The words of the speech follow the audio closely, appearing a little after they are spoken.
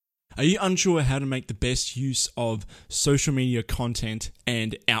Are you unsure how to make the best use of social media content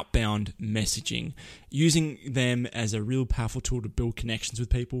and outbound messaging, using them as a real powerful tool to build connections with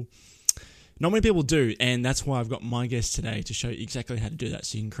people? Not many people do, and that's why I've got my guest today to show you exactly how to do that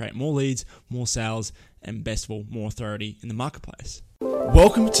so you can create more leads, more sales, and best of all, more authority in the marketplace.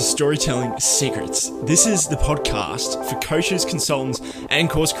 Welcome to Storytelling Secrets. This is the podcast for coaches, consultants, and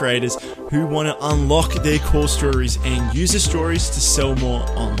course creators who want to unlock their core stories and use the stories to sell more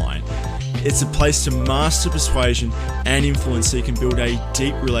online. It's a place to master persuasion and influence so you can build a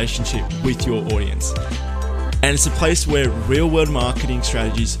deep relationship with your audience. And it's a place where real-world marketing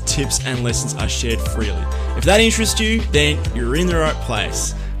strategies, tips, and lessons are shared freely. If that interests you, then you're in the right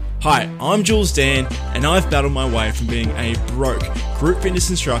place. Hi, I'm Jules Dan, and I've battled my way from being a broke group fitness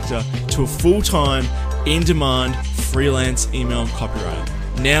instructor to a full-time, in-demand, freelance email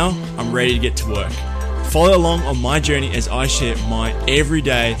copywriter. Now, I'm ready to get to work. Follow along on my journey as I share my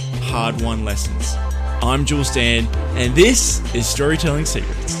everyday, hard-won lessons. I'm Jules Dan, and this is Storytelling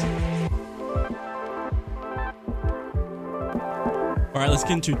Secrets. All right, let's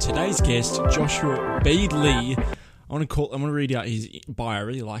get into today's guest, Joshua B. Lee. I'm going to read out his bio. I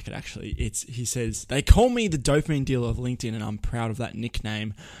really like it, actually. He says, "They call me the dopamine dealer of LinkedIn, and I'm proud of that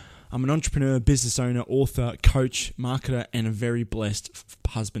nickname. I'm an entrepreneur, business owner, author, coach, marketer, and a very blessed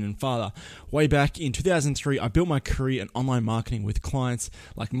husband and father. Way back in 2003, I built my career in online marketing with clients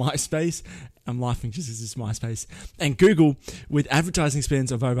like MySpace." I'm laughing just because it's MySpace. "And Google, with advertising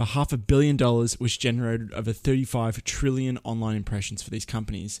spends of over $500 million, which generated over 35 trillion online impressions for these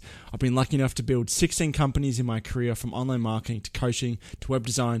companies. I've been lucky enough to build 16 companies in my career, from online marketing to coaching to web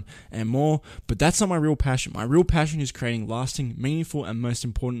design and more. But that's not my real passion. My real passion is creating lasting, meaningful, and most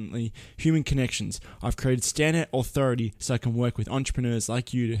importantly, human connections. I've created standout authority so I can work with entrepreneurs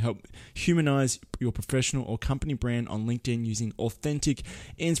like you to help humanize your professional or company brand on LinkedIn using authentic,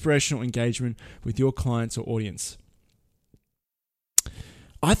 inspirational engagement with your clients or audience.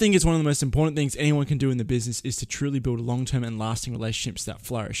 I think it's one of the most important things anyone can do in the business is to truly build long-term and lasting relationships that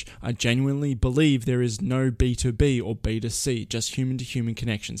flourish. I genuinely believe there is no B2B or B2C, just human-to-human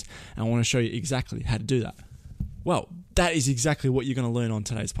connections. And I want to show you exactly how to do that." Well, that is exactly what you're going to learn on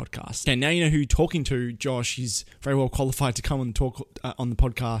today's podcast. And now you know who you're talking to. Josh, he's very well qualified to come and talk on the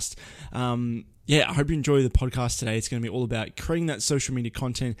podcast. I hope you enjoy the podcast today. It's going to be all about creating that social media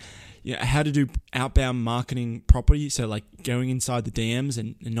content, how to do outbound marketing properly, so like going inside the DMs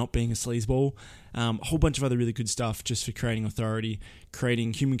and not being a sleazeball. A whole bunch of other really good stuff just for creating authority,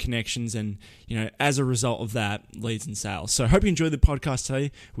 creating human connections, and as a result of that, leads and sales. So I hope you enjoy the podcast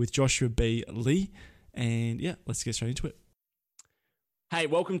today with Joshua B. Lee. And let's get straight into it. Hey,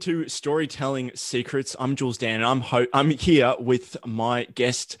 welcome to Storytelling Secrets. I'm Jules Dan, and I'm here with my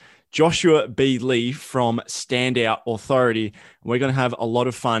guest, Joshua B. Lee from Standout Authority. We're going to have a lot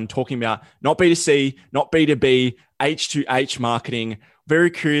of fun talking about not B2C, not B2B, H2H marketing.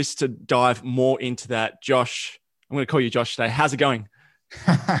 Very curious to dive more into that. Josh, I'm going to call you Josh today. How's it going?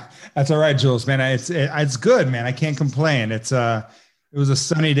 That's all right, Jules, man. It's good, man. I can't complain. It was a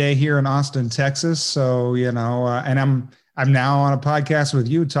sunny day here in Austin, Texas. So, and I'm now on a podcast with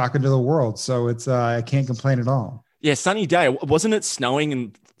you talking to the world. So I can't complain at all. Yeah. Sunny day. Wasn't it snowing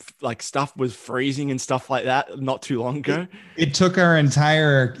and like stuff was freezing and stuff like that not too long ago? It took our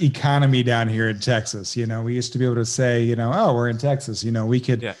entire economy down here in Texas. We used to be able to say, oh, we're in Texas. We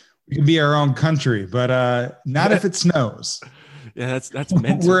could be our own country, but not if it snows. Yeah, that's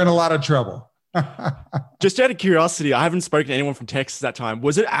mental. We're in a lot of trouble. Just out of curiosity, I haven't spoken to anyone from Texas that time.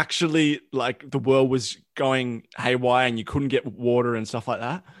 Was it actually like the world was going haywire and you couldn't get water and stuff like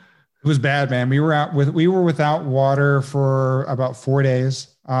that? It was bad, man. We were without water for about 4 days.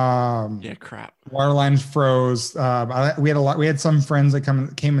 Crap. Water lines froze. We had some friends that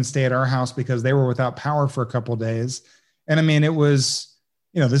came and stay at our house because they were without power for a couple of days. And I mean, it was,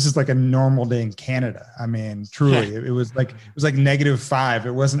 this is like a normal day in Canada. I mean, truly, it was like -5.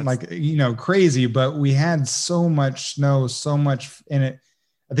 It wasn't like, crazy, but we had so much snow, so much in it.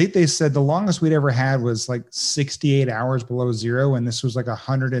 I think they said the longest we'd ever had was like 68 hours below zero. And this was like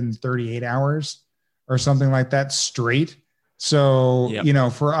 138 hours or something like that straight. So,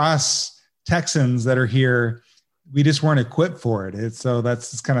 for us Texans that are here, we just weren't equipped for it. So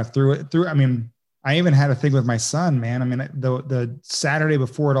that's just kind of through. I mean, I even had a thing with my son, man. I mean, the Saturday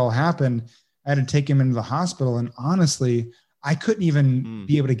before it all happened, I had to take him into the hospital. And honestly, I couldn't even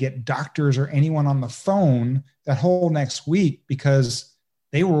be able to get doctors or anyone on the phone that whole next week because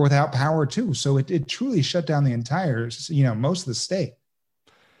they were without power too. So it truly shut down the entire, most of the state.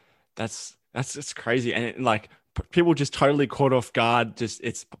 That's crazy. And people just totally caught off guard.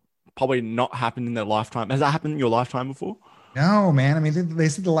 It's probably not happened in their lifetime. Has that happened in your lifetime before? No, man. I mean, they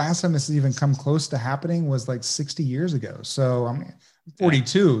said the last time this has even come close to happening was like 60 years ago. So I'm Yeah.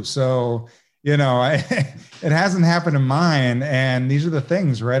 42. So, it hasn't happened in mine. And these are the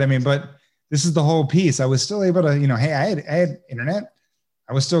things, right? I mean, but this is the whole piece. I was still able to, hey, I had internet.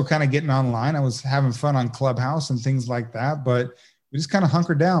 I was still kind of getting online. I was having fun on Clubhouse and things like that, but we just kind of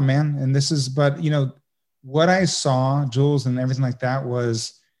hunkered down, man. And but what I saw, Jules, and everything like that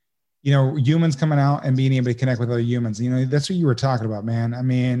was, humans coming out and being able to connect with other humans. That's what you were talking about, man. I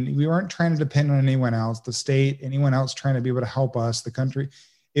mean, we weren't trying to depend on anyone else, the state, anyone else trying to be able to help us, the country.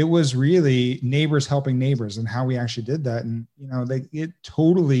 It was really neighbors helping neighbors and how we actually did that. And, it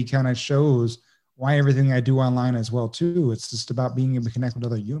totally kind of shows why everything I do online as well, too. It's just about being able to connect with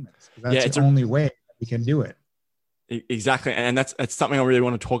other humans. That's the only way we can do it. Exactly. And that's something I really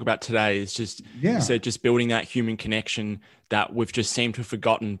want to talk about today is just, just building that human connection that we've just seemed to have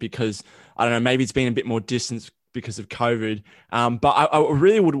forgotten because, I don't know, maybe it's been a bit more distance because of COVID. But I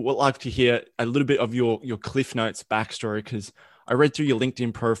really would like to hear a little bit of your Cliff Notes backstory because I read through your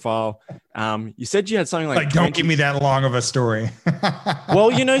LinkedIn profile. You said you had something like don't give me that long of a story.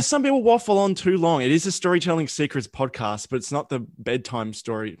 Well, some people waffle on too long. It is a Storytelling Secrets podcast, but it's not the bedtime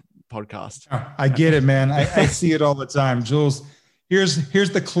story podcast. I get it, man. I see it all the time. Jules, here's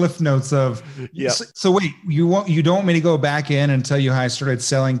the Cliff Notes of. Yeah. So wait, you don't want me to go back in and tell you how I started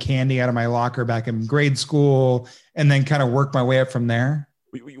selling candy out of my locker back in grade school, and then kind of work my way up from there?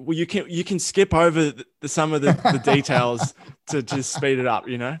 Well, you can skip over some of the details to just speed it up.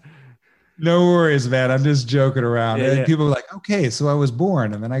 No worries, man. I'm just joking around. Yeah. People are like, okay, so I was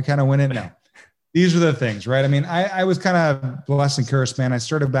born, and then I kind of went in now. These are the things, right? I mean, I was kind of blessed and cursed, man. I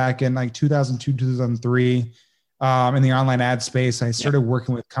started back in like 2002, 2003 in the online ad space. I started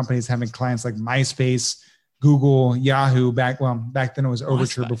working with companies, having clients like MySpace, Google, Yahoo. Back then it was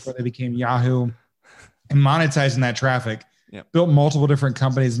Overture before they became Yahoo, and monetizing that traffic. Yep. Built multiple different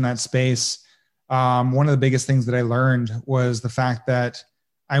companies in that space. One of the biggest things that I learned was the fact that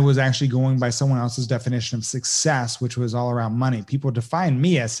I was actually going by someone else's definition of success, which was all around money. People define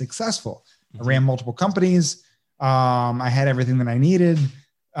me as successful. I ran multiple companies. I had everything that I needed.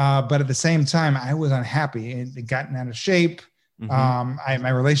 But at the same time, I was unhappy and gotten out of shape. My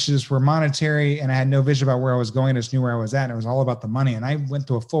relationships were monetary and I had no vision about where I was going. I just knew where I was at. And it was all about the money. And I went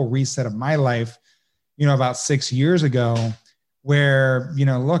through a full reset of my life, about 6 years ago where,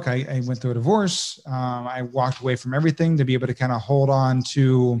 look, I went through a divorce. I walked away from everything to be able to kind of hold on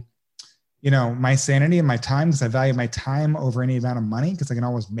to my sanity and my time because I value my time over any amount of money because I can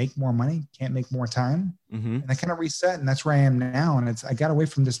always make more money, can't make more time. And I kind of reset and that's where I am now. And I got away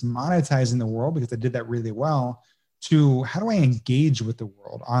from just monetizing the world because I did that really well to how do I engage with the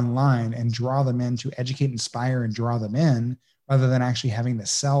world online and draw them in to educate, inspire, and draw them in rather than actually having to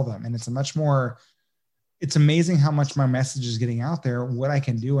sell them. And it's amazing how much my message is getting out there, what I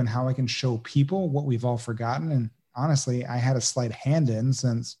can do and how I can show people what we've all forgotten. And honestly, I had a slight hand in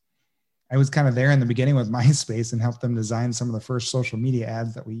since I was kind of there in the beginning with MySpace and helped them design some of the first social media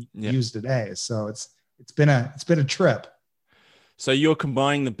ads that we use today. So it's been a trip. So you're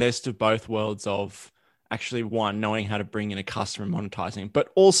combining the best of both worlds of actually knowing how to bring in a customer and monetizing,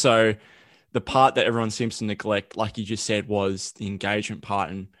 but also the part that everyone seems to neglect, like you just said, was the engagement part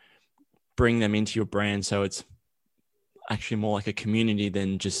and bring them into your brand. So it's actually more like a community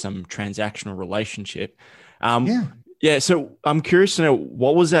than just some transactional relationship. Yeah. So I'm curious to know,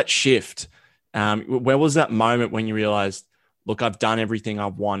 what was that shift? Where was that moment when you realized, look, I've done everything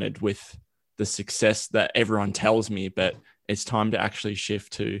I've wanted with the success that everyone tells me, but it's time to actually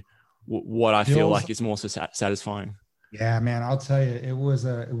shift to what I feel like is more satisfying? Yeah, man, I'll tell you, it was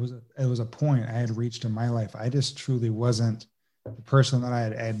a point I had reached in my life. I just truly wasn't the person that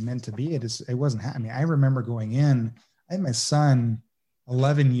I had meant to be. It wasn't happening. I remember going in, I had my son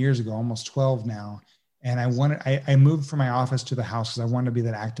 11 years ago, almost 12 now. And I moved from my office to the house because I wanted to be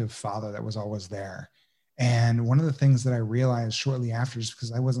that active father that was always there. And one of the things that I realized shortly after, just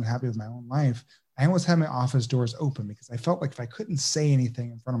because I wasn't happy with my own life, I always had my office doors open because I felt like if I couldn't say anything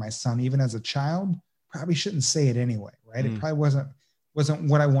in front of my son, even as a child, probably shouldn't say it anyway, right? It probably wasn't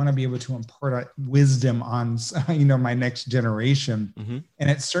what I want to be able to impart wisdom on, my next generation. And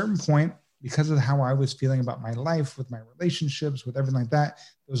at a certain point, because of how I was feeling about my life, with my relationships, with everything like that,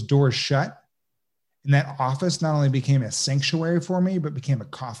 those doors shut. And that office not only became a sanctuary for me, but became a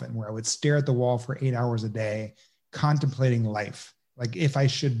coffin where I would stare at the wall for 8 hours a day, contemplating life, like if I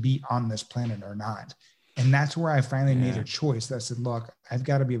should be on this planet or not. And that's where I finally made a choice that said, look, I've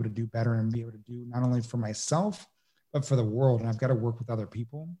got to be able to do better and be able to do not only for myself, but for the world. And I've got to work with other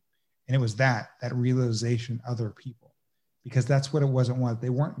people. And it was that realization, other people. because that's what it wasn't. They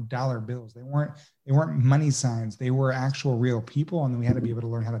weren't dollar bills. They weren't money signs. They were actual real people. And then we had to be able to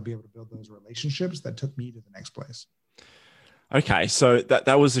learn how to be able to build those relationships that took me to the next place. Okay. So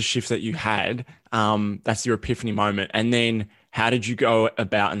that was a shift that you had. That's your epiphany moment. And then how did you go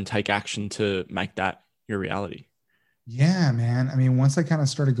about and take action to make that your reality? Yeah, man. I mean, once I kind of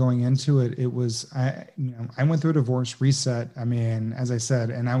started going into it, it was, I went through a divorce reset. I mean, as I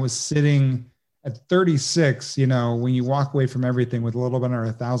said, and I was sitting at 36, when you walk away from everything with a little bit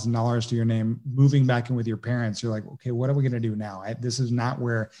under $1,000 to your name, moving back in with your parents, you're like, okay, what are we going to do now? This is not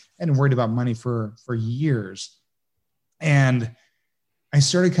where I hadn't worried about money for years. And I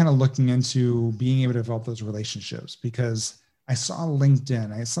started kind of looking into being able to develop those relationships because I saw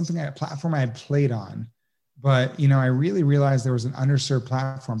LinkedIn. It's a platform I had played on. But, I really realized there was an underserved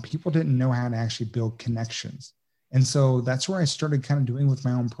platform. People didn't know how to actually build connections. And so that's where I started kind of doing with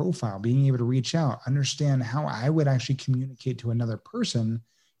my own profile, being able to reach out, understand how I would actually communicate to another person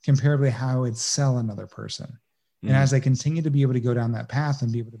comparatively how I would sell another person. Mm-hmm. And as I continued to be able to go down that path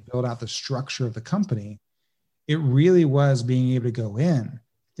and be able to build out the structure of the company, it really was being able to go in,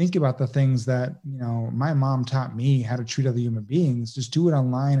 think about the things that, my mom taught me how to treat other human beings, just do it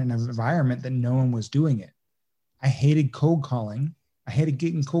online in an environment that no one was doing it. I hated cold calling. I hated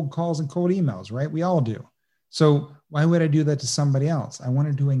getting cold calls and cold emails, right? We all do. So why would I do that to somebody else? I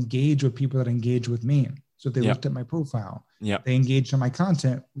wanted to engage with people that engage with me. So if they looked at my profile, they engaged on my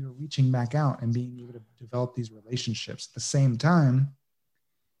content, we were reaching back out and being able to develop these relationships. At the same time,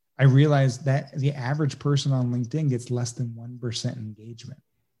 I realized that the average person on LinkedIn gets less than 1% engagement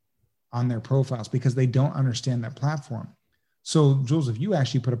on their profiles because they don't understand that platform. So Jules, if you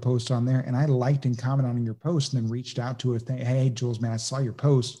actually put a post on there and I liked and commented on your post and then reached out to it, hey, Jules, man, I saw your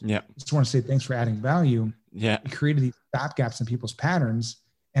post. Yeah. Just want to say thanks for adding value. Yeah. It created these stopgaps in people's patterns.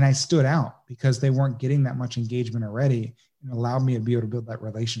 And I stood out because they weren't getting that much engagement already and allowed me to be able to build that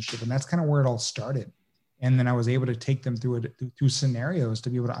relationship. And that's kind of where it all started. And then I was able to take them through scenarios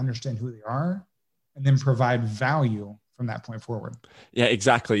to be able to understand who they are and then provide value from that point forward. Yeah,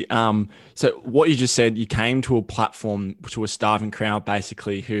 exactly. So what you just said, you came to a platform, to a starving crowd,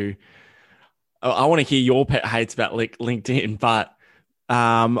 basically, who I want to hear your pet hates about LinkedIn, but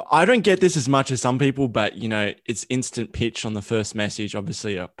I don't get this as much as some people, but it's instant pitch on the first message.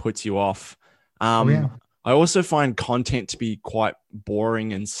 Obviously it puts you off. I also find content to be quite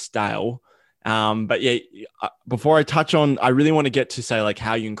boring and stale. But yeah, before I touch on, I really want to get to say like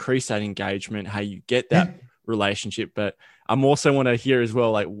how you increase that engagement, how you get that relationship. But I'm also want to hear as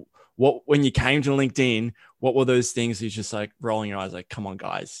well, like when you came to LinkedIn, what were those things that you just like rolling your eyes, like, come on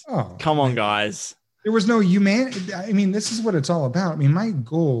guys, guys. There was no humanity. I mean, this is what it's all about. I mean, my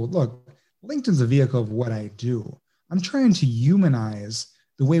goal, look, LinkedIn's a vehicle of what I do. I'm trying to humanize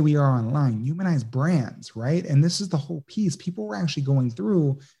the way we are online, humanize brands, right? And this is the whole piece. People were actually going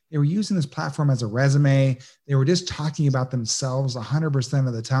through, they were using this platform as a resume. They were just talking about themselves 100%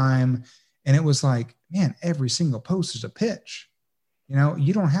 of the time. And it was like, man, every single post is a pitch.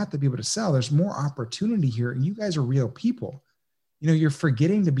 You don't have to be able to sell. There's more opportunity here. And you guys are real people. You're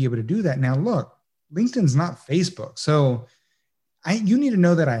forgetting to be able to do that. Now, look, LinkedIn's not Facebook. So you need to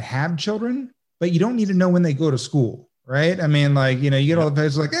know that I have children, but you don't need to know when they go to school, right? I mean, like, you get all the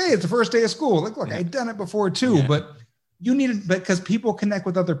pages like, hey, it's the first day of school. Look, I've done it before too, but you need it because people connect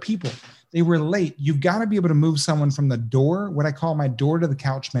with other people. They relate. You've got to be able to move someone from the door, what I call my door to the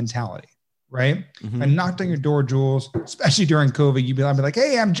couch mentality, right? Mm-hmm. I knocked on your door, Jules, especially during COVID, I'd be like,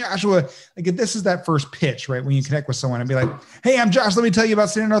 hey, I'm Joshua. Like this is that first pitch, right? When you connect with someone, I'd be like, hey, I'm Josh. Let me tell you about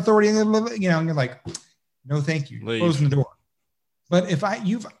Standard Authority. And you're like, no, thank you. Closing the door. But if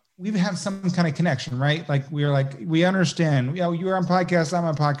we've had some kind of connection, right? Like we understand, you're on podcast, I'm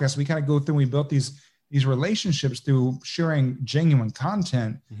on podcast. We kind of go through, we built these relationships through sharing genuine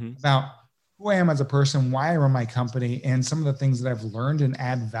content about who I am as a person, why I run my company, and some of the things that I've learned and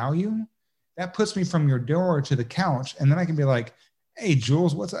add value. That puts me from your door to the couch. And then I can be like, hey,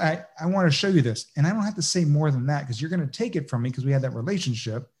 Jules, I want to show you this. And I don't have to say more than that because you're going to take it from me because we had that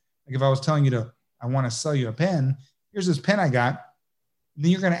relationship. Like if I was telling you I want to sell you a pen, here's this pen I got. Then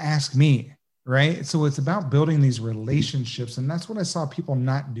you're going to ask me, right? So it's about building these relationships. And that's what I saw people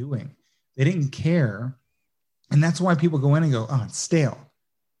not doing. They didn't care. And that's why people go in and go, oh, it's stale.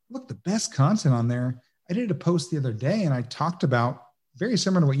 Look, the best content on there. I did a post the other day and I talked about very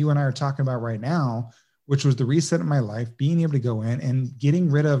similar to what you and I are talking about right now, which was the reset of my life, being able to go in and getting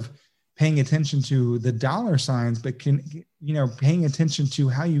rid of paying attention to the dollar signs, but paying attention to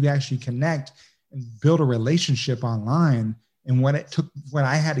how you actually connect and build a relationship online and what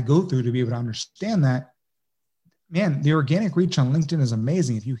I had to go through to be able to understand that. Man, the organic reach on LinkedIn is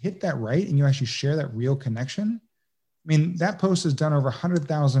amazing. If you hit that right and you actually share that real connection, mean, that post has done over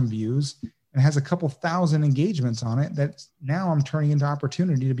 100,000 views and has a couple thousand engagements on it that now I'm turning into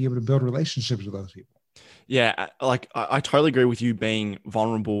opportunity to be able to build relationships with those people. Yeah, like I totally agree with you being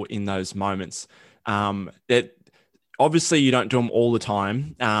vulnerable in those moments. That obviously you don't do them all the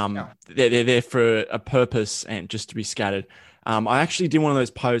time. No. They're there for a purpose and just to be scattered. I actually did one of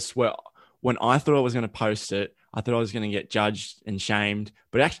those posts where when I thought I was going to post it, I thought I was going to get judged and shamed,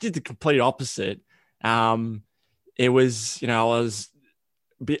 but I actually did the complete opposite. It was, I was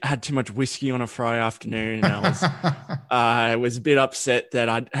had too much whiskey on a Friday afternoon, and I was a bit upset that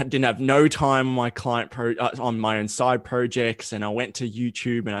I didn't have no time on my on my own side projects. And I went to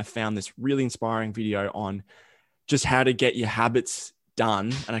YouTube and I found this really inspiring video on just how to get your habits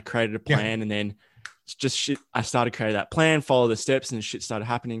done. And I created a plan, and then I started creating that plan, follow the steps, and shit started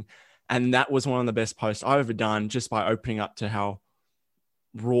happening. And that was one of the best posts I've ever done, just by opening up to how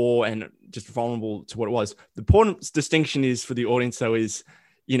raw and just vulnerable to what it was. The important distinction is for the audience, though, is,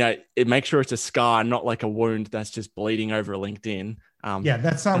 it makes sure it's a scar, not like a wound that's just bleeding over a LinkedIn.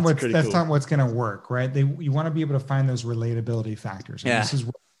 That's not what's going to work, right? You want to be able to find those relatability factors. And this is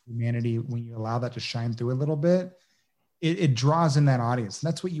where humanity, when you allow that to shine through a little bit, it draws in that audience. And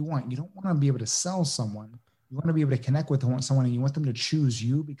that's what you want. You don't want to be able to sell someone. You want to be able to connect with someone, and you want them to choose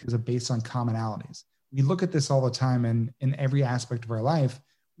you because of based on commonalities. We look at this all the time in every aspect of our life.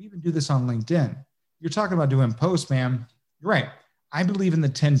 We even do this on LinkedIn. You're talking about doing posts, man. You're right. I believe in the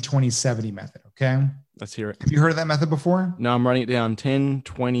 10-20-70 method. Okay. Let's hear it. Have you heard of that method before? No, I'm writing it down.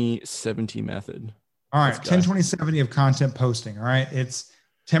 10-20-70 method. All right. 10-20-70 of content posting. All right. It's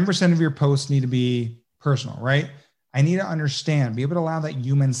 10% of your posts need to be personal, right? I need to understand, be able to allow that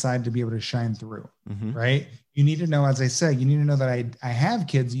human side to be able to shine through, right? You need to know, as I said, you need to know that I have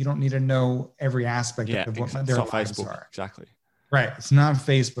kids. You don't need to know every aspect of what their lives are. Exactly. Right. It's not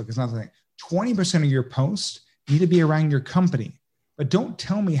Facebook. It's not the thing. 20% of your posts need to be around your company, but don't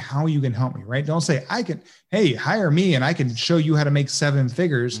tell me how you can help me, right? Don't say, hey, hire me and I can show you how to make 7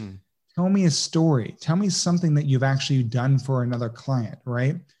 figures. Tell me a story. Tell me something that you've actually done for another client,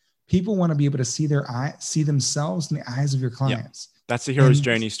 right? People want to be able to see see themselves in the eyes of your clients. Yeah. That's the hero's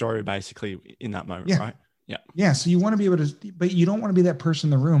journey story, basically, in that moment, right? Yeah. Yeah. So you want to be able to, but you don't want to be that person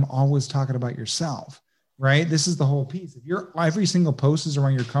in the room always talking about yourself, right? This is the whole piece. If every single post is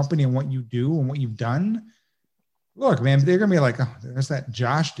around your company and what you do and what you've done, look, man, they're going to be like, oh, there's that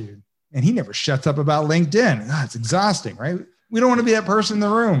Josh dude. And he never shuts up about LinkedIn. It's exhausting, right? We don't want to be that person in the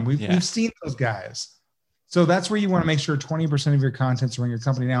room. We've seen those guys. So that's where you want to make sure 20% of your content's around your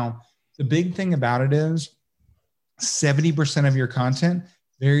company. Now, the big thing about it is 70% of your content,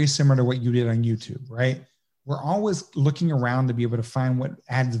 very similar to what you did on YouTube, right? We're always looking around to be able to find what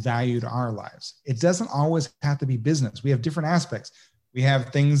adds value to our lives. It doesn't always have to be business. We have different aspects. We have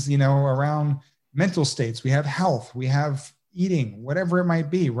things, around mental states. We have health. We have eating, whatever it might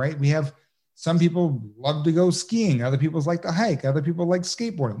be, right? We have some people love to go skiing. Other people like to hike. Other people like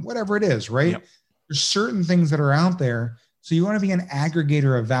skateboarding, whatever it is, right? Yep. There's certain things that are out there. So you want to be an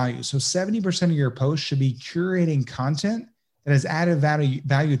aggregator of value. So 70% of your posts should be curating content that has added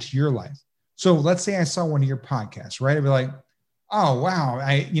value to your life. So let's say I saw one of your podcasts, right? I'd be like, oh, wow.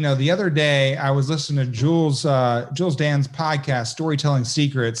 The other day I was listening to Jules Dan's podcast, Storytelling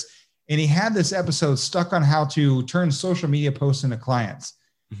Secrets, and he had this episode stuck on how to turn social media posts into clients.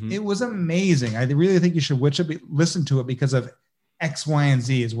 It was amazing. I really think you should listen to it because of X, Y, and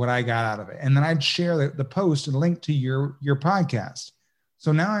Z is what I got out of it. And then I'd share the post and link to your podcast.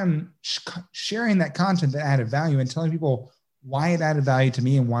 So now I'm sharing that content that added value and telling people why it added value to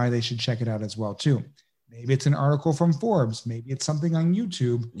me and why they should check it out as well too. Maybe it's an article from Forbes. Maybe it's something on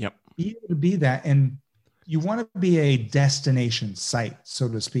YouTube. Yep. Be able to be that. And you want to be a destination site, so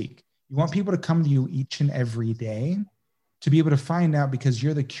to speak. You want people to come to you each and every day to be able to find out, because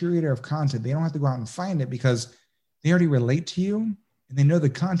you're the curator of content. They don't have to go out and find it because they already relate to you and they know the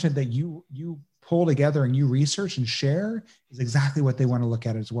content that you pull together and you research and share is exactly what they want to look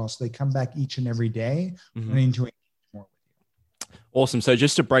at as well. So they come back each and every day wanting to engage more with you. Awesome. So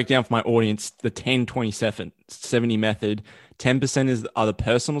just to break down for my audience, the 10-20-70 method, 10% are the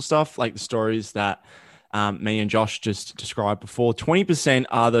personal stuff, like the stories that me and Josh just described before. 20%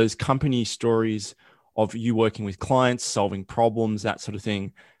 are those company stories of you working with clients, solving problems, that sort of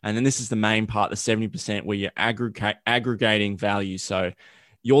thing. And then this is the main part, the 70%, where you're aggregating value. So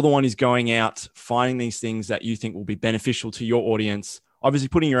you're the one who's going out, finding these things that you think will be beneficial to your audience, obviously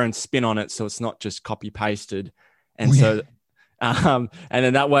putting your own spin on it so it's not just copy pasted. And and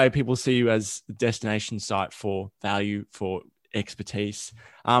then that way people see you as the destination site for value, for expertise.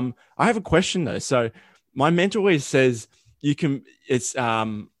 I have a question though. So my mentor always says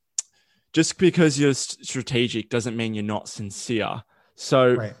just because you're strategic doesn't mean you're not sincere.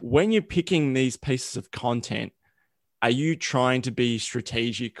 So Right. when you're picking these pieces of content, are you trying to be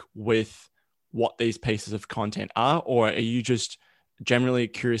strategic with what these pieces of content are, or are you just generally a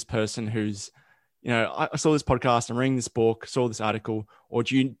curious person who's, I saw this podcast, I'm reading this book, saw this article, or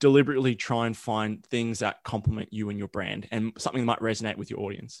do you deliberately try and find things that complement you and your brand and something that might resonate with your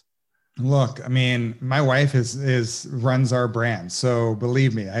audience? Look, I mean, my wife is runs our brand, so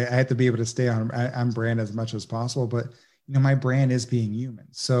believe me, I have to be able to stay on brand as much as possible. But my brand is being human,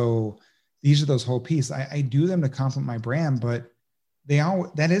 so these are those whole pieces. I do them to complement my brand, but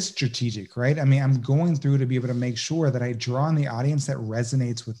that is strategic, right? I mean, I'm going through to be able to make sure that I draw on the audience that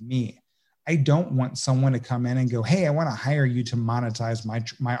resonates with me. I don't want someone to come in and go, "Hey, I want to hire you to monetize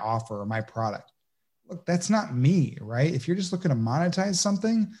my offer or my product." Look, that's not me, right? If you're just looking to monetize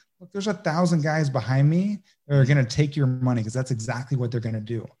something, look, there's 1,000 guys behind me that are going to take your money because that's exactly what they're going to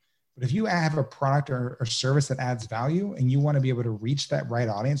do. But if you have a product or service that adds value and you want to be able to reach that right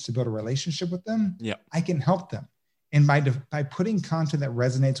audience to build a relationship with them, I can help them. And by putting content that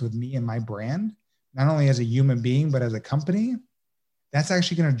resonates with me and my brand, not only as a human being, but as a company, that's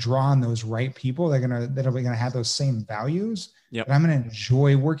actually going to draw on those right people that are going to have those same values that I'm going to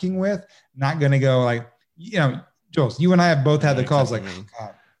enjoy working with. Not going to go like, Jules, you and I have both had the calls like, oh,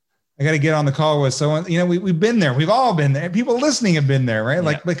 God, I got to get on the call with someone. We've been there. We've all been there. People listening have been there,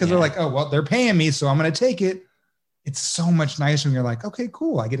 right? Because they're like, oh, well, they're paying me, so I'm going to take it. It's so much nicer when you're like, okay,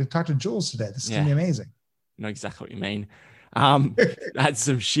 cool. I get to talk to Jules today. This is going to be amazing. I know exactly what you mean. I had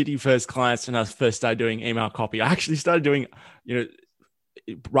some shitty first clients when I first started doing email copy. I actually started doing,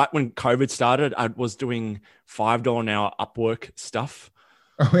 right when COVID started, I was doing $5 an hour Upwork stuff.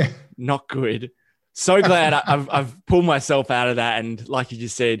 Oh, yeah. Not good. So glad I've pulled myself out of that. And like you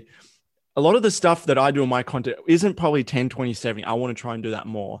just said, a lot of the stuff that I do in my content isn't probably 10, 20, 70. I want to try and do that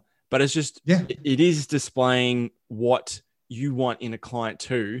more. But it's just, it is displaying what you want in a client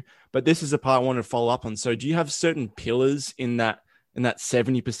too. But this is the part I want to follow up on. So do you have certain pillars in that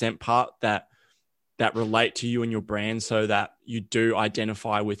 70% part that relate to you and your brand so that you do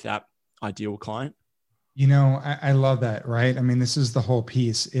identify with that ideal client? I love that, right? I mean, this is the whole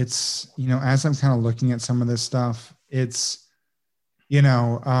piece. It's, as I'm kind of looking at some of this stuff, it's,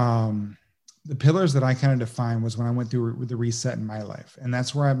 the pillars that I kind of defined was when I went through the reset in my life. And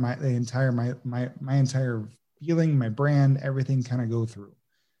that's where my entire feeling, my brand, everything kind of go through.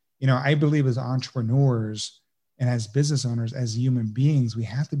 I believe as entrepreneurs and as business owners, as human beings, we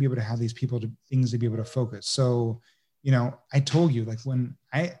have to be able to have these things to be able to focus. So, I told you, like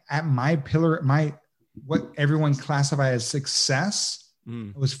at my pillar, what everyone classified as success,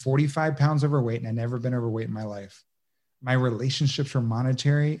 I was 45 pounds overweight and I'd never been overweight in my life. My relationships were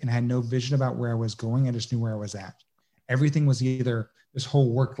monetary and I had no vision about where I was going. I just knew where I was at. Everything was either this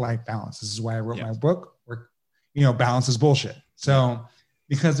whole work-life balance. This is why I wrote my book. Balance is bullshit. So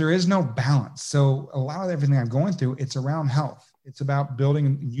because there is no balance. So a lot of everything I'm going through, it's around health. It's about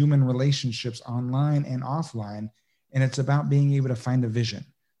building human relationships online and offline. And it's about being able to find a vision.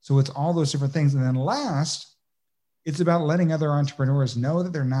 So it's all those different things. And then last, it's about letting other entrepreneurs know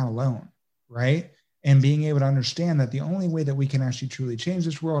that they're not alone, right? And being able to understand that the only way that we can actually truly change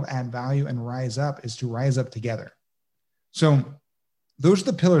this world, add value, and rise up is to rise up together. So those are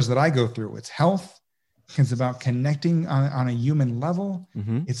the pillars that I go through. It's health. It's about connecting on a human level.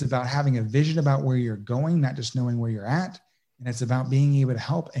 Mm-hmm. It's about having a vision about where you're going, not just knowing where you're at. And it's about being able to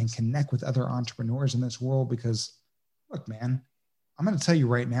help and connect with other entrepreneurs in this world. Because look, man, I'm going to tell you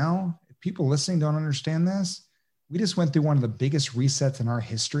right now, if people listening don't understand this, we just went through one of the biggest resets in our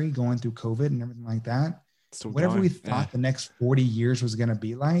history, going through COVID and everything like that. So whatever we thought the next 40 years was going to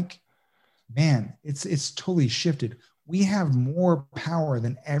be like, man, it's totally shifted. We have more power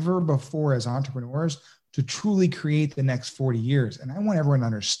than ever before as entrepreneurs to truly create the next 40 years. And I want everyone to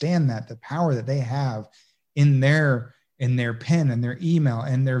understand that the power that they have in their pen and their email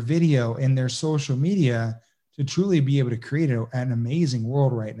and their video and their social media to truly be able to create an amazing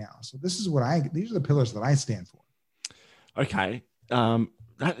world right now. So these are the pillars that I stand for. Okay.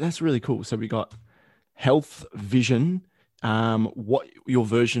 That's really cool. So we got health, vision, what your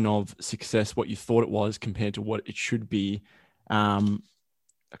version of success, what you thought it was compared to what it should be.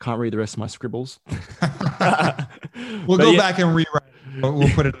 I can't read the rest of my scribbles. We'll go back and rewrite it. We'll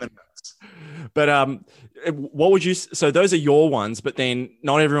put it in the notes. But what would you, so those are your ones, but then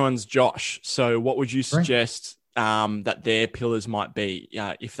not everyone's Josh. So what would you suggest that their pillars might be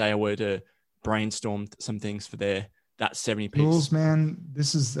if they were to brainstorm some things for that 70 piece? Jules, man,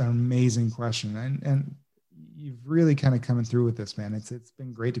 this is an amazing question. And you've really kind of coming through with this, man. It's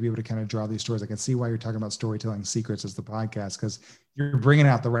been great to be able to kind of draw these stories. I can see why you're talking about storytelling secrets as the podcast, because you're bringing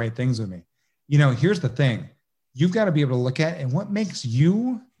out the right things with me. Here's the thing. You've got to be able to look at, and what makes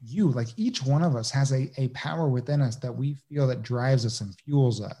you, like each one of us has a power within us that we feel that drives us and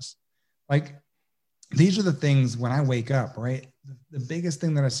fuels us. Like, these are the things when I wake up, right? The biggest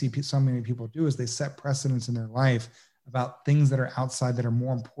thing that I see so many people do is they set precedents in their life about things that are outside that are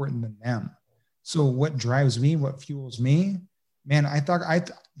more important than them. So what drives me, what fuels me, man,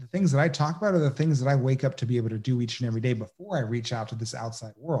 the things that I talk about are the things that I wake up to be able to do each and every day before I reach out to this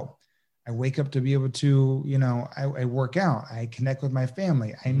outside world. I wake up to be able to, I work out, I connect with my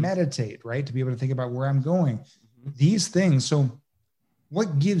family, I meditate, right? To be able to think about where I'm going, these things. So what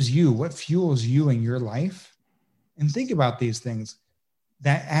fuels you in your life? And think about these things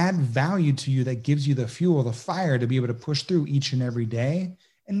that add value to you, that gives you the fuel, the fire to be able to push through each and every day,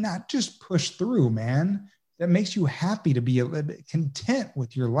 and not just push through, man. That makes you happy to be content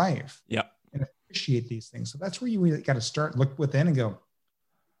with your life. Yeah. And appreciate these things. So that's where you really got to start, look within and go,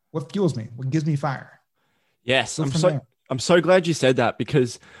 what fuels me? What gives me fire? Yes. I'm so glad you said that,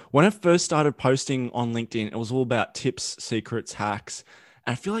 because when I first started posting on LinkedIn, it was all about tips, secrets, hacks.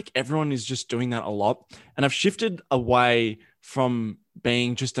 And I feel like everyone is just doing that a lot. And I've shifted away from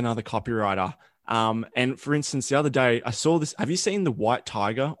being just another copywriter. And for instance, the other day I saw this. Have you seen The White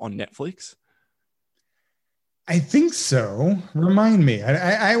Tiger on Netflix? I think so. Remind me.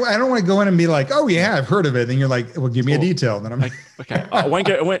 I don't want to go in and be like, oh yeah, I've heard of it. And you're like, well, give me a detail. Then I'm like, okay. I won't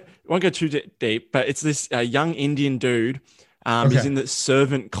go too deep, but it's this young Indian dude. He's in the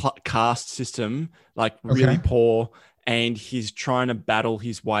servant caste system, like really poor, and he's trying to battle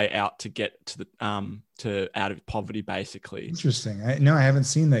his way out to get to the out of poverty, basically. Interesting. I haven't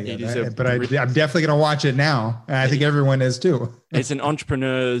seen that yet, but I'm definitely going to watch it now. And I think everyone is too. It's an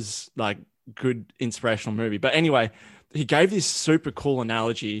entrepreneur's good inspirational movie. But anyway, he gave this super cool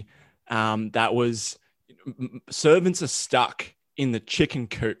analogy that was servants are stuck in the chicken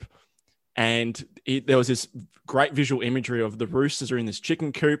coop, and there was this great visual imagery of the roosters are in this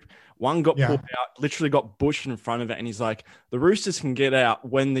chicken coop. One got pulled out, literally got bushed in front of it, and he's like, the roosters can get out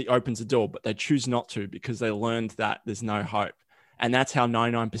when he opens the door, but they choose not to because they learned that there's no hope. And that's how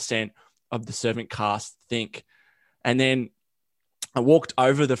 99% of the servant caste think. And then I walked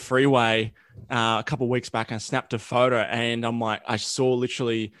over the freeway a couple of weeks back and I snapped a photo, and I'm like, I saw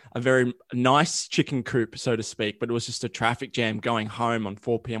literally a very nice chicken coop, so to speak, but it was just a traffic jam going home on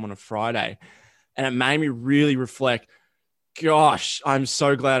 4 p.m. on a Friday. And it made me really reflect, gosh, I'm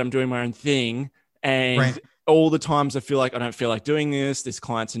so glad I'm doing my own thing. And all the times I feel like I don't feel like doing this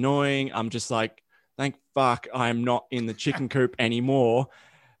client's annoying, I'm just like, thank fuck I'm not in the chicken coop anymore.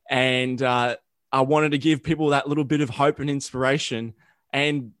 And I wanted to give people that little bit of hope and inspiration.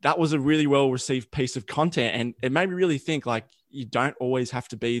 And that was a really well-received piece of content. And it made me really think, like, you don't always have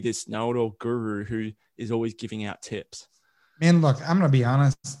to be this know-it-all guru who is always giving out tips. Man, look, I'm going to be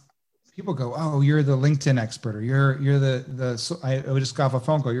honest. People go, oh, you're the LinkedIn expert, or you're I would just got off a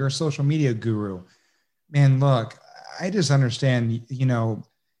phone call, you're a social media guru. Man, look, I just understand, the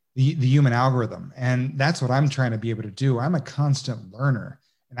human algorithm. And that's what I'm trying to be able to do. I'm a constant learner.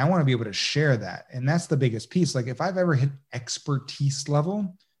 And I want to be able to share that. And that's the biggest piece. Like, if I've ever hit expertise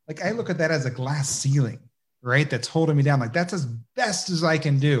level, like, I look at that as a glass ceiling, right? That's holding me down. Like, that's as best as I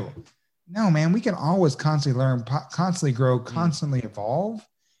can do. No, man, we can always constantly learn, constantly grow, constantly evolve.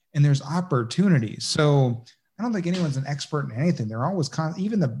 And there's opportunities. So I don't think anyone's an expert in anything. They're always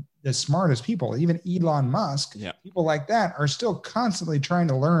even the smartest people, even Elon Musk, people like that are still constantly trying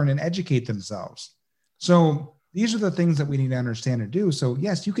to learn and educate themselves. So these are the things that we need to understand and do. So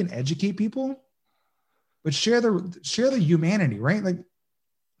yes, you can educate people, but share the humanity, right? Like,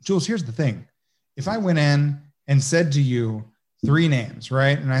 Jules, here's the thing. If I went in and said to you 3 names,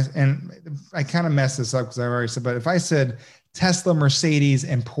 right? And I kind of messed this up because I already said, but if I said Tesla, Mercedes,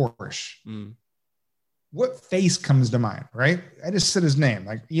 and Porsche, what face comes to mind, right? I just said his name,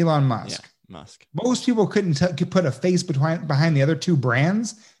 like Elon Musk. Yeah, Musk. Most people could put a face behind the other 2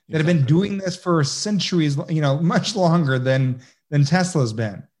 brands that have been doing this for centuries, much longer than Tesla's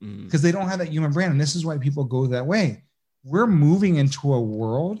been, because they don't have that human brand. And this is why people go that way. We're moving into a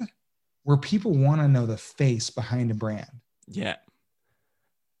world where people want to know the face behind a brand. Yeah.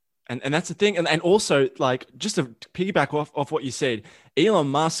 And that's the thing. And also, like, just to piggyback off what you said, Elon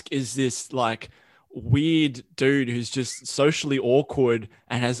Musk is this like weird dude who's just socially awkward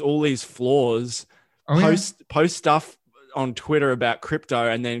and has all these flaws, post stuff on Twitter about crypto,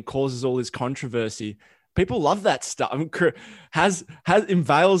 and then causes all this controversy. People love that stuff. I mean,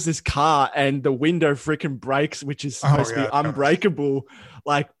 unveils this car and the window freaking breaks, which is supposed to be unbreakable.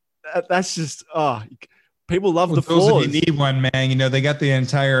 Like, that's just, People love the those flaws. if you need one, man, you know, they got the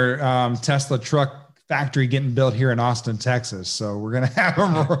entire Tesla truck factory getting built here in Austin, Texas. So we're gonna have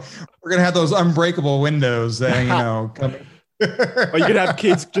them. We're gonna have those unbreakable windows that you know coming. Or you could have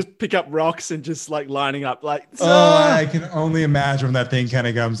kids just pick up rocks and just like lining up like. Oh, I can only imagine when that thing kind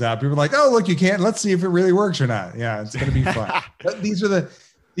of comes out. People are like, oh, look, you can't. Let's see if it really works or not. Yeah, it's gonna be fun. But these are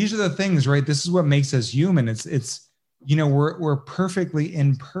the things, right? This is what makes us human. It's you know, we're perfectly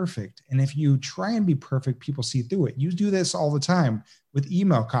imperfect. And if you try and be perfect, people see through it. You do this all the time with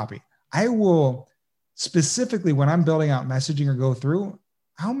email copy. I will specifically, when I'm building out messaging or go through,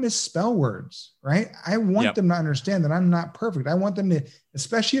 I'll misspell words, right? I want them to understand that I'm not perfect. I want them to,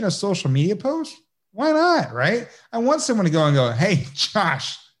 especially in a social media post, why not, right? I want someone to go and go, hey,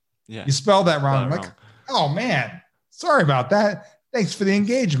 Josh, you spelled that wrong. I'm like, oh man, sorry about that. Thanks for the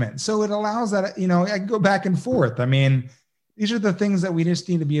engagement. So it allows that, you know, I can go back and forth. I mean, these are the things that we just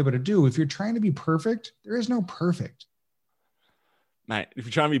need to be able to do. If you're trying to be perfect, there is no perfect. Mate, if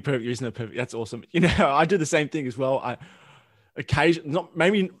you're trying to be perfect, there is no perfect. That's awesome. You know, I do the same thing as well.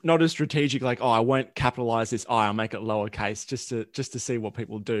 Maybe not as strategic, like, oh, I won't capitalize this I, I'll make it lowercase just to see what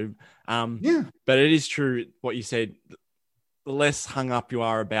people do. But it is true what you said. The less hung up you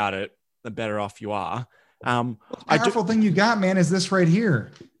are about it, the better off you are. The powerful thing you got, man, is this right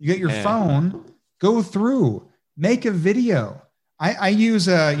here. You get your phone, go through, make a video. I use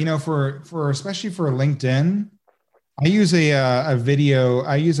you know, for especially for LinkedIn, I use a video.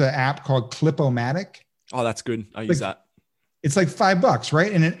 I use an app called Clip-O-Matic. Oh, that's good. I use that. It's like $5,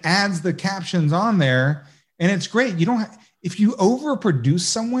 right? And it adds the captions on there, and it's great. You don't if you overproduce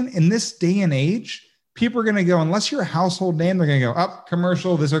someone in this day and age, people are going to go, unless you're a household name, they're going to go up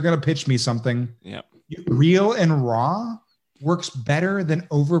commercial. They're going to pitch me something. Yeah. Real and raw works better than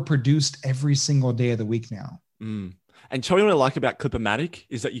overproduced every single day of the week now. And tell me what I like about Clip-O-Matic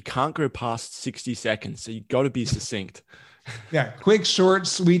is that you can't go past 60 seconds. So you got to be succinct. Yeah. Quick, short,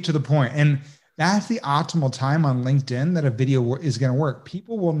 sweet, to the point. And that's the optimal time on LinkedIn that a video is going to work.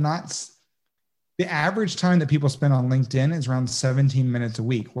 People will not, the average time that people spend on LinkedIn is around 17 minutes a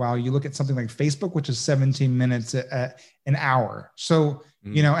week. While you look at something like Facebook, which is 17 minutes an hour. So,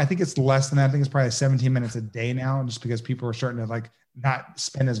 you know, I think it's less than that. I think it's probably 17 minutes a day now, just because people are starting to like not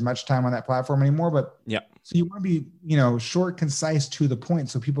spend as much time on that platform anymore. But so you want to be, you know, short, concise, to the point,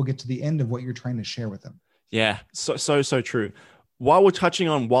 so people get to the end of what you're trying to share with them. Yeah. So true. While we're touching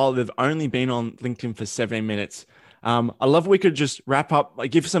on, while they've only been on LinkedIn for 17 minutes, I love if we could just wrap up, like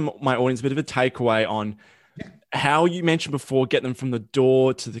give my audience a bit of a takeaway on how you mentioned before, get them from the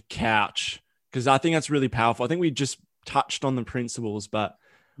door to the couch, because I think that's really powerful. I think we just touched on the principles, but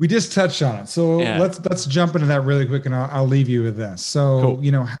we just touched on it. So let's jump into that really quick, and I'll leave you with this. So,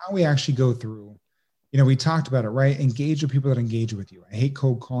 you know, how we actually go through, you know, we talked about it, right? Engage with people that engage with you. I hate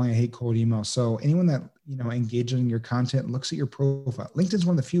cold calling. I hate cold email. So anyone that, you know, engages in your content, looks at your profile. LinkedIn's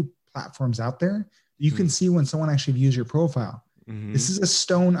one of the few platforms out there you can see when someone actually views your profile. This is a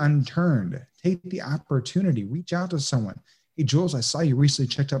stone unturned. Take the opportunity, reach out to someone. Hey, Jules, I saw you recently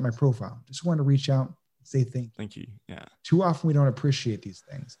checked out my profile. Just wanted to reach out, say thank you. Yeah. Too often we don't appreciate these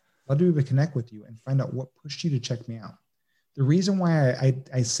things. I'll do to connect with you and find out what pushed you to check me out. The reason why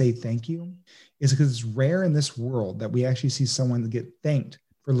I say thank you is because it's rare in this world that we actually see someone get thanked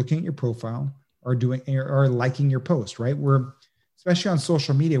for looking at your profile or liking your post, right? We're, especially on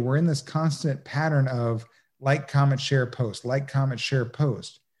social media, we're in this constant pattern of like, comment, share, post, like, comment, share,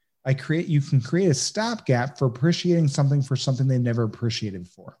 post. You can create a stopgap for appreciating something for something they never appreciated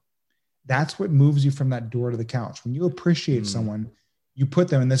before. That's what moves you from that door to the couch. When you appreciate someone, you put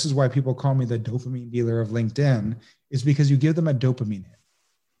them, and this is why people call me the dopamine dealer of LinkedIn, is because you give them a dopamine hit.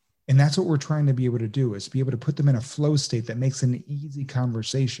 And that's what we're trying to be able to do, is be able to put them in a flow state that makes an easy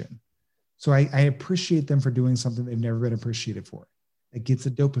conversation. So I appreciate them for doing something they've never been appreciated for. It gets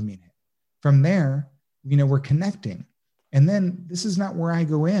a dopamine hit. From there, you know, we're connecting. And then this is not where I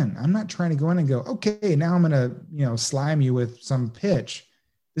go in. I'm not trying to go in and go, okay, now I'm going to, you know, slime you with some pitch.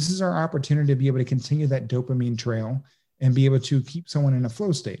 This is our opportunity to be able to continue that dopamine trail and be able to keep someone in a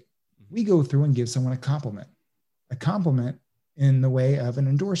flow state. We go through and give someone a compliment in the way of an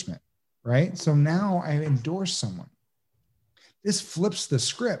endorsement, right? So now I endorse someone. This flips the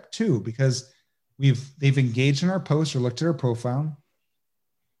script too, because they've engaged in our post or looked at our profile.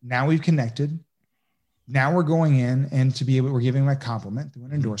 Now we've connected. Now we're going in, and we're giving them a compliment through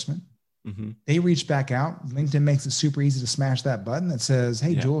an endorsement. They reach back out. LinkedIn makes it super easy to smash that button that says,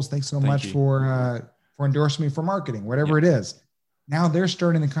 hey, Jules, thanks so much for endorsing me for marketing, whatever it is. Now they're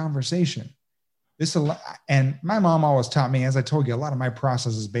starting the conversation. And my mom always taught me, as I told you, a lot of my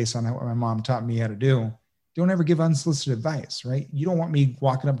process is based on what my mom taught me how to do. Don't ever give unsolicited advice, right? You don't want me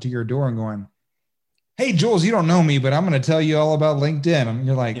walking up to your door and going, hey, Jules, you don't know me, but I'm going to tell you all about LinkedIn. And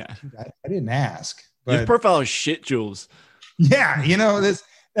you're like, Yeah. I didn't ask. Your But profile is shit, Jules. yeah,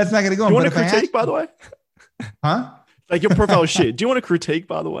 that's not going to go. Do you But want a if I critique, ask, by the way? huh? Like your profile is shit. Do you want a critique,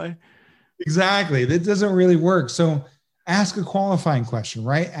 by the way? Exactly. That doesn't really work. So ask a qualifying question,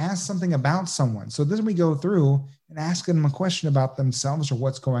 right? Ask something about someone. So then we go through and ask them a question about themselves or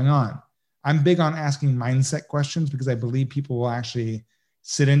what's going on. I'm big on asking mindset questions because I believe people will actually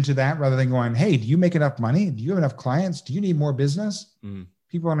sit into that rather than going, hey, do you make enough money? Do you have enough clients? Do you need more business?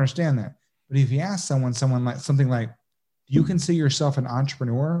 People understand that. But if you ask someone like something like, do you consider yourself an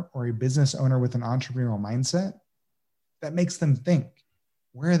entrepreneur or a business owner with an entrepreneurial mindset? That makes them think,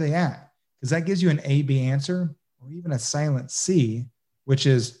 where are they at? Because that gives you an A, B answer or even a silent C, which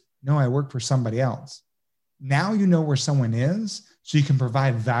is, no, I work for somebody else. Now you know where someone is, so you can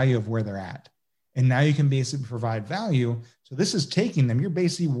provide value of where they're at. And now you can basically provide value. So this is taking them, you're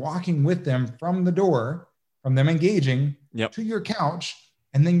basically walking with them from the door, from them engaging to your couch.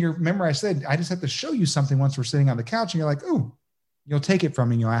 And then remember I said, I just have to show you something once we're sitting on the couch and you're like, oh, you'll take it from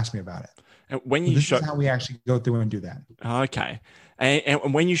me and you'll ask me about it. And when you this is how we actually go through and do that. Okay.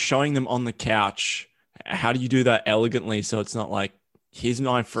 And when you're showing them on the couch, how do you do that elegantly? So it's not like, here's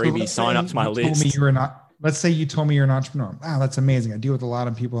my freebie, sign up to my list. Let's say you told me you're an entrepreneur. Wow, that's amazing. I deal with a lot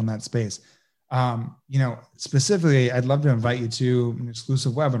of people in that space. Specifically, I'd love to invite you to an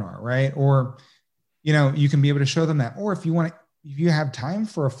exclusive webinar, right? Or, you can be able to show them that. Or if you have time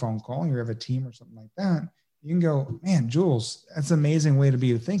for a phone call, you have a team or something like that, you can go, man, Jules, that's an amazing way to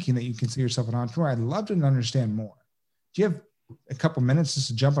be thinking that you consider yourself an entrepreneur. I'd love to understand more. Do you have a couple minutes just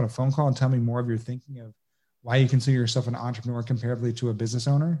to jump on a phone call and tell me more of your thinking of why you consider yourself an entrepreneur comparatively to a business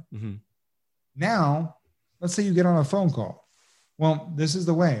owner? Mm-hmm. Now, let's say you get on a phone call. Well, this is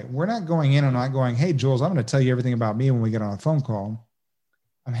the way. We're not going in and not going, hey, Jules, I'm going to tell you everything about me when we get on a phone call.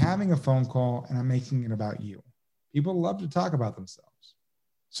 I'm having a phone call and I'm making it about you. People love to talk about themselves.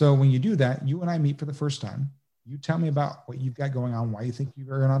 So when you do that, you and I meet for the first time. You tell me about what you've got going on, why you think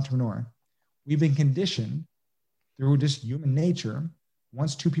you're an entrepreneur. We've been conditioned through just human nature.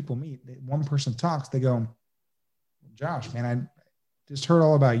 Once two people meet, one person talks, they go, Josh, man, I just heard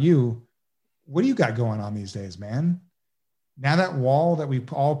all about you. What do you got going on these days, man? Now that wall that we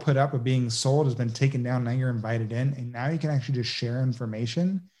all put up of being sold has been taken down. Now you're invited in, and now you can actually just share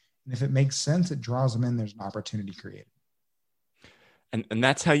information. And if it makes sense, it draws them in. There's an opportunity created. And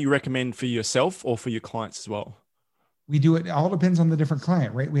that's how you recommend for yourself or for your clients as well? We do it. All depends on the different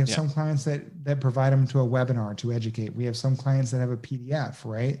client, right? We have some clients that provide them to a webinar to educate. We have some clients that have a PDF,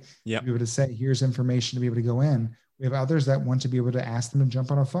 right? Yeah. To be able to say, here's information to be able to go in. We have others that want to be able to ask them to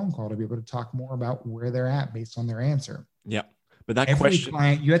jump on a phone call to be able to talk more about where they're at based on their answer. Yeah. But that every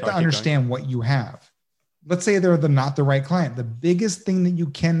client, you have to understand what you have. Let's say they're not the right client. The biggest thing that you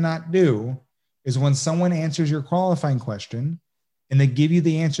cannot do is when someone answers your qualifying question and they give you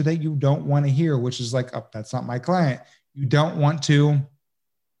the answer that you don't want to hear, which is like, oh, that's not my client. You don't want to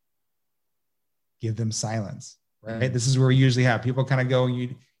give them silence, right? This is where we usually have people kind of go,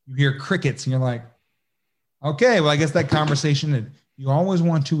 you hear crickets and you're like, okay, well, I guess that conversation, you always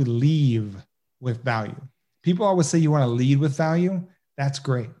want to leave with value. People always say you want to lead with value. That's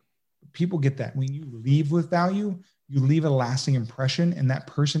great. People get that. When you leave with value, you leave a lasting impression. And that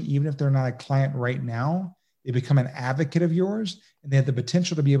person, even if they're not a client right now, they become an advocate of yours and they have the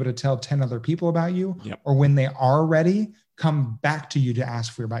potential to be able to tell 10 other people about you. Yep. Or when they are ready, come back to you to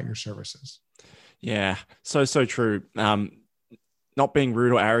ask for about your services. Yeah. So true. Not being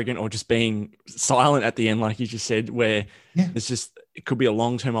rude or arrogant or just being silent at the end, like you just said, where it could be a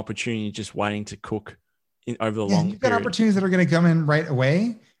long-term opportunity just waiting to cook over the long You've got opportunities that are going to come in right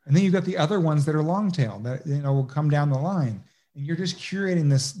away. And then you've got the other ones that are long tail that, will come down the line. And you're just curating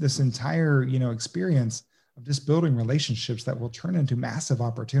this entire, experience of just building relationships that will turn into massive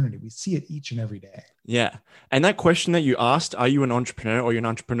opportunity. We see it each and every day. Yeah. And that question that you asked, are you an entrepreneur or you're an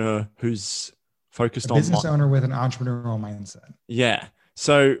entrepreneur who's focused on business owner with an entrepreneurial mindset? Yeah.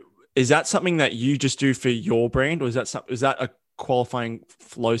 So is that something that you just do for your brand, or is that a qualifying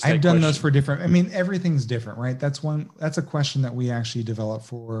flow state? I've done those for different. I mean, everything's different, right? That's a question that we actually developed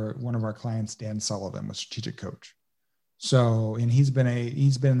for one of our clients, Dan Sullivan, with Strategic Coach. So, and he's been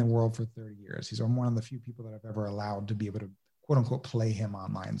in the world for 30 years. He's one of the few people that I've ever allowed to be able to quote unquote play him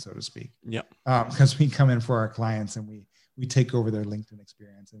online, so to speak. Yeah. Because we come in for our clients and we take over their LinkedIn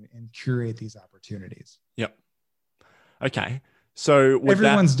experience and curate these opportunities. Yep. Okay. So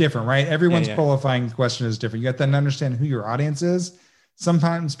everyone's different, right? Everyone's qualifying question is different. You got to understand who your audience is.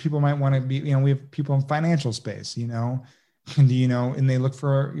 Sometimes people might want to be, we have people in financial space, and they look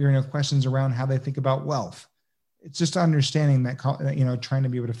for, questions around how they think about wealth. it's just understanding that, trying to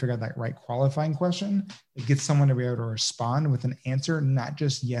be able to figure out that right qualifying question that gets someone to be able to respond with an answer, not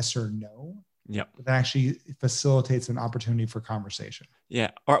just yes or no. Yep. But that actually facilitates an opportunity for conversation. Yeah.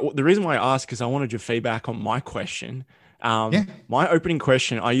 All right. Well, the reason why I asked is I wanted your feedback on my question. My opening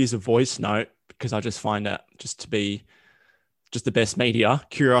question, I use a voice note because I just find that just to be just the best media.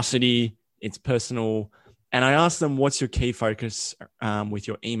 Curiosity, it's personal. And I asked them, what's your key focus with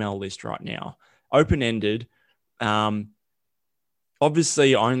your email list right now? Open-ended.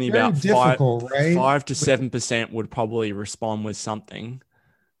 Obviously, only about 5 to 7% would probably respond with something.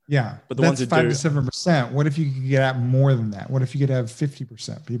 Yeah, but the ones that 5 to 7%. What if you could get at more than that? What if you could have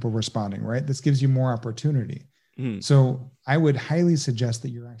 50% people responding? Right, this gives you more opportunity. So I would highly suggest that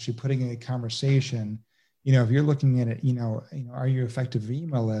you're actually putting in a conversation. If you're looking at it, are you effective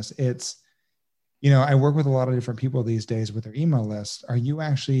email list? It's, I work with a lot of different people these days with their email list. Are you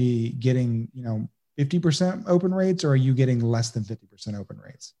actually getting, 50% open rates, or are you getting less than 50% open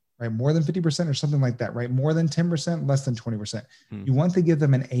rates? Right? More than 50% or something like that, right? More than 10%, less than 20%. You want to give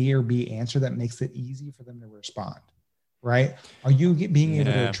them an A or B answer that makes it easy for them to respond, right? Are you being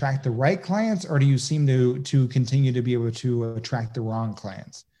able to attract the right clients, or do you seem to continue to be able to attract the wrong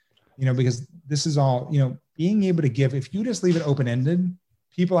clients? Because this is all, being able to give, if you just leave it open-ended,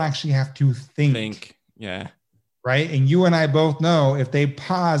 people actually have to think. Yeah. Right. And you and I both know if they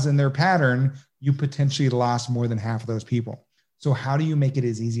pause in their pattern, you potentially lost more than half of those people. So how do you make it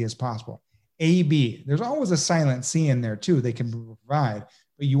as easy as possible? A, B, there's always a silent C in there too. They can provide,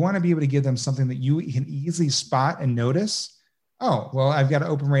 but you want to be able to give them something that you can easily spot and notice. Oh, well, I've got to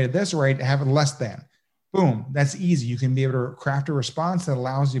open rate at this, or I have it less than. Boom. That's easy. You can be able to craft a response that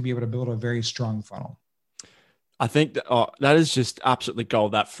allows you to be able to build a very strong funnel. I think that is just absolutely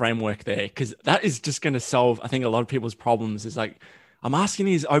gold, that framework there, because that is just going to solve, I think, a lot of people's problems. Is like, I'm asking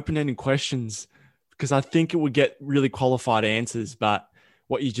these open-ended questions because I think it would get really qualified answers. But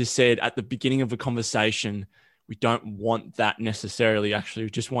what you just said at the beginning of a conversation, we don't want that necessarily. Actually, we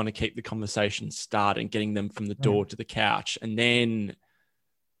just want to keep the conversation started and getting them from the door to the couch. And then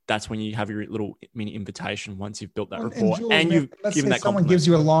that's when you have your little mini invitation once you've built that rapport. And you've given that compliment. Someone gives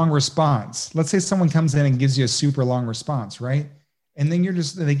you a long response. Let's say someone comes in and gives you a super long response, right? And then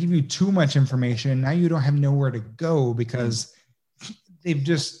they give you too much information. And now you don't have nowhere to go because they've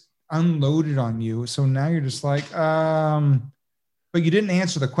just unloaded on you. So now you're just like, but you didn't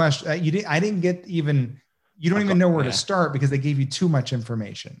answer the question. You don't even know where to start because they gave you too much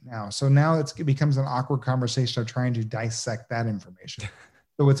information now. So now it becomes an awkward conversation of trying to dissect that information.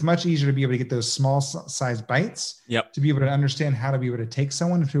 So it's much easier to be able to get those small size bites to be able to understand how to be able to take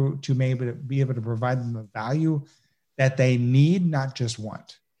someone to maybe be able to provide them the value that they need, not just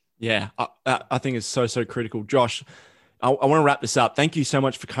want. Yeah, I think it's so critical. Josh, I want to wrap this up. Thank you so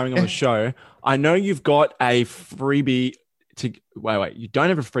much for coming on the show. I know you've got a freebie to wait. You don't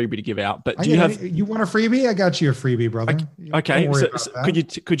have a freebie to give out, but you want a freebie? I got you a freebie, brother. Okay. So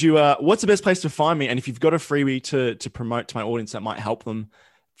could you what's the best place to find me? And if you've got a freebie to promote to my audience that might help them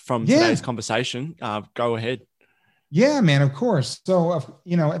from today's conversation, go ahead. Yeah, man, of course. So,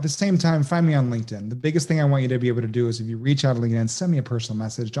 at the same time, find me on LinkedIn. The biggest thing I want you to be able to do is if you reach out to LinkedIn, send me a personal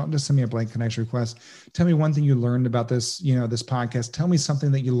message. Don't just send me a blank connection request. Tell me one thing you learned about this, this podcast. Tell me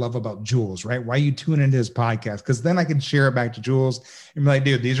something that you love about Jules, right? Why you tune into his podcast? Because then I can share it back to Jules and be like,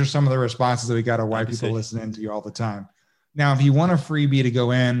 dude, these are some of the responses that we got, or why people listen to you all the time. Now, if you want a freebie to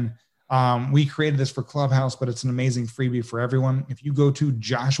go in, we created this for Clubhouse, but it's an amazing freebie for everyone. If you go to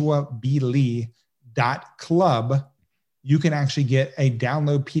joshuabelee.club, you can actually get a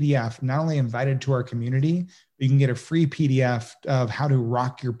download PDF, not only invited to our community, but you can get a free PDF of how to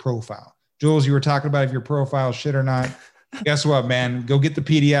rock your profile. Jules, you were talking about if your profile is shit or not. Guess what, man? Go get the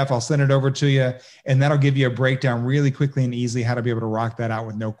PDF. I'll send it over to you, and that'll give you a breakdown really quickly and easily how to be able to rock that out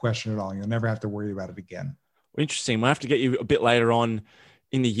with no question at all. You'll never have to worry about it again. Well, interesting. We'll have to get you a bit later on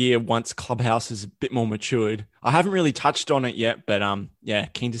in the year once Clubhouse is a bit more matured. I haven't really touched on it yet, but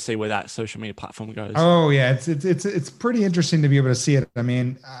keen to see where that social media platform goes. Oh yeah, it's pretty interesting to be able to see it. I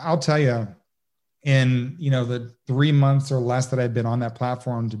mean, I'll tell you, in the 3 months or less that I've been on that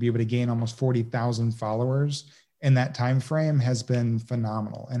platform, to be able to gain almost 40,000 followers in that time frame has been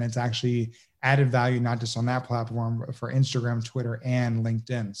phenomenal, and it's actually added value not just on that platform, but for Instagram, Twitter, and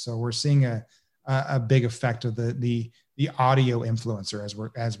LinkedIn. So we're seeing a big effect of the audio influencer,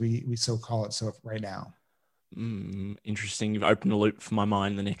 as we so call it. So right now. Interesting. You've opened a loop for my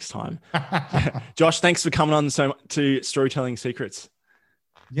mind the next time. Josh, thanks for coming on to Storytelling Secrets.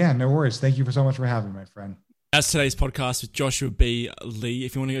 Yeah, no worries. Thank you so much for having me, my friend. That's today's podcast with Joshua B. Lee.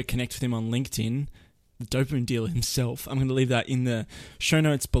 If you want to go connect with him on LinkedIn, the dopamine dealer himself. I'm going to leave that in the show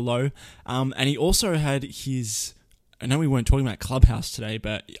notes below. And he also had his... I know we weren't talking about Clubhouse today,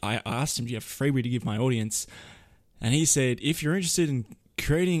 but I asked him, do you have a freebie to give my audience? And he said, if you're interested in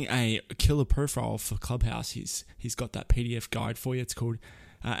creating a killer profile for Clubhouse, he's got that PDF guide for you. It's called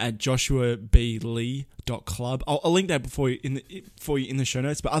at joshuabelee.club. I'll link that for you in the show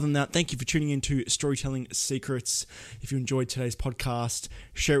notes. But other than that, thank you for tuning in to Storytelling Secrets. If you enjoyed today's podcast,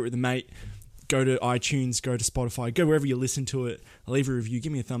 share it with a mate. Go to iTunes, go to Spotify, go wherever you listen to it. Leave a review,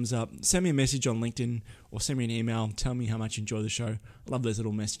 give me a thumbs up, send me a message on LinkedIn or send me an email. Tell me how much you enjoy the show. I love those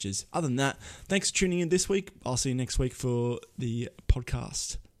little messages. Other than that, thanks for tuning in this week. I'll see you next week for the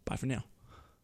podcast. Bye for now.